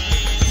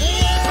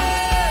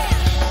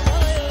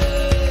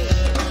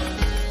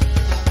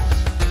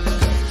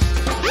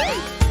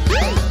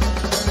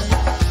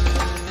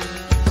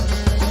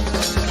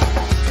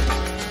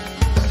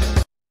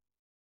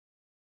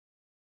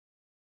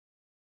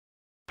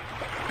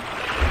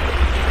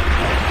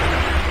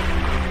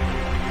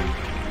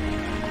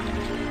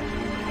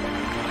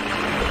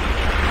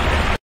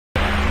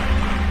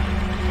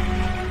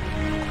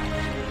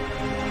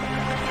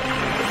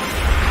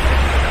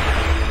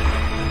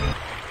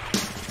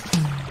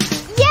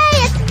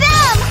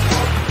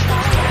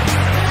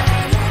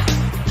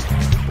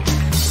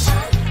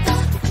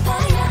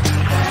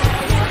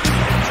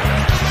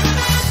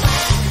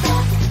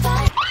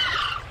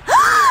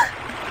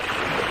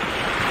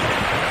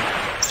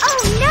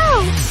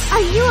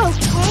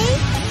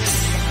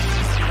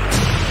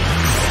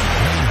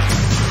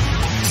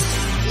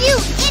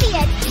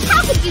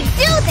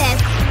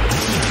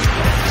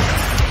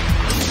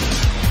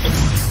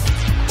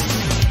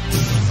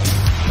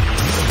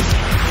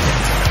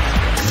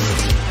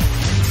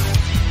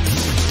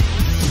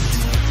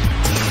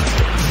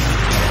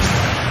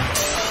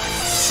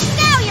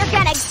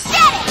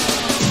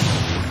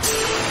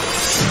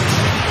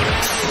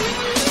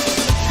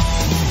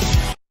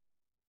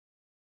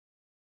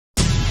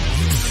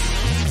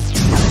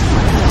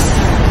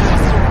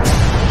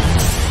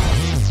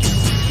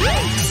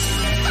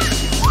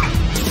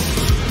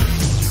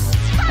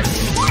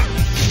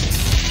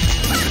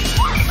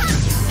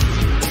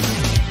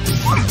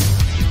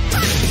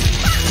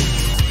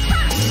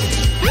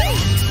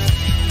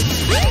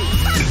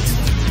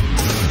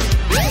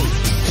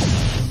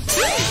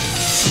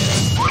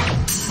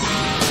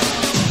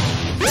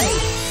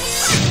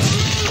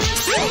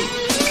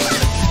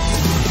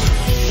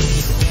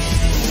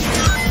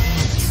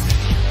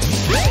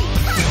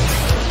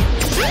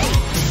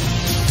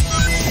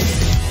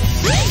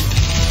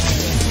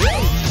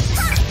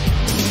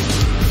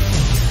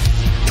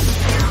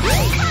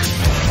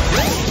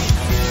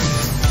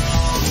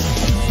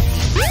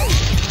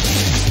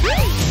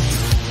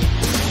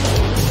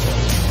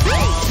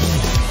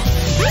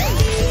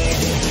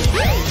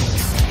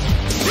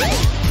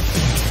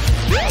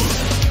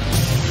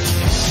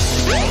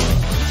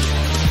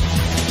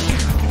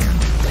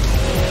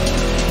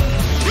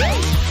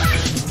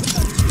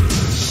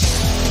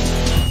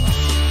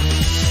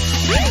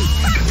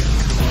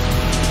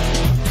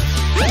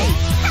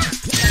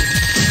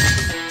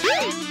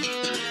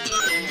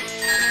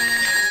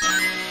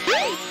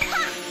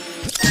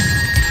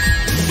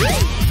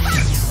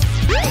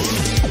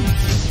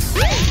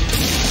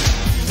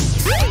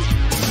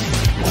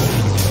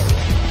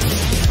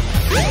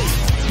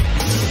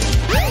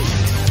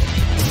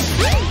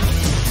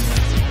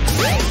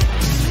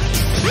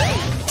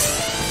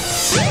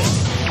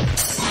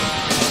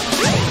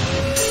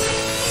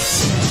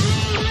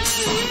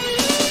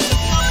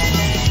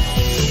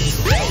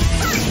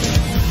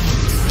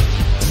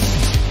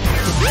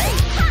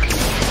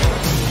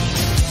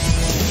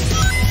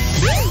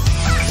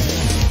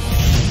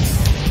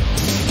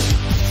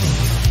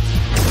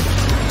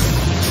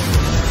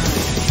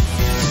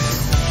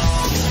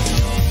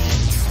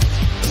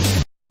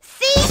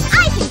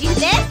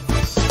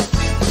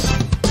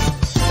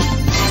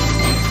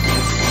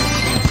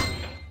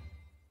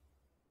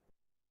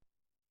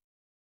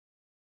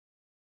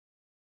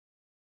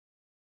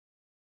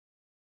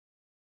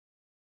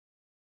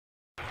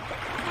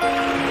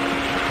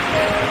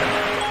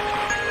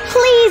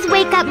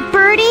 up,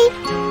 Birdie?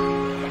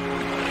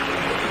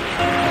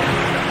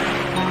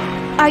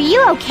 Are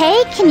you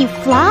okay? Can you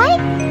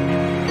fly?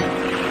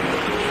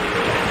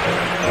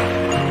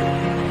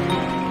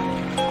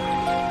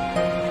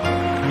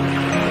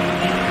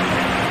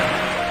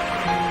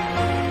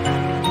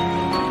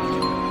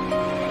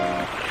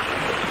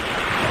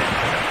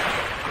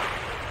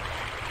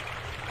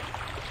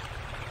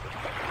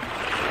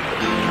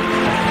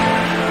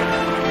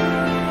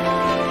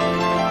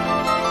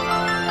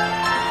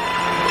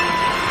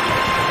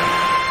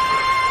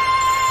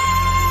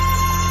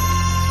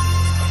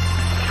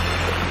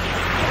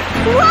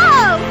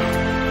 Whoa!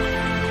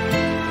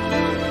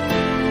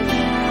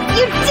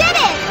 You did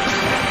it!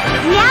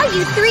 Now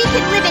you three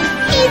can live in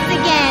peace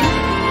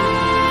again!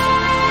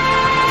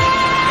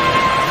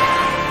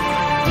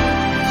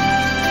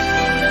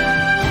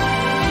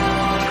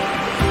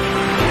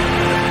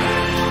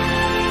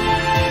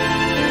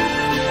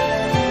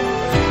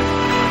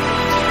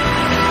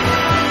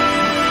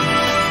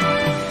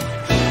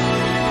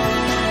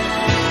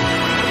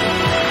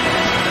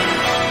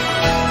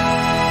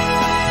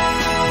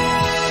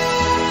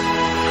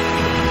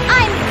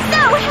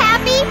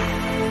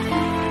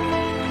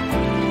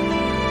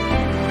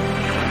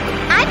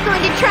 I'm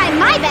going to try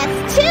my best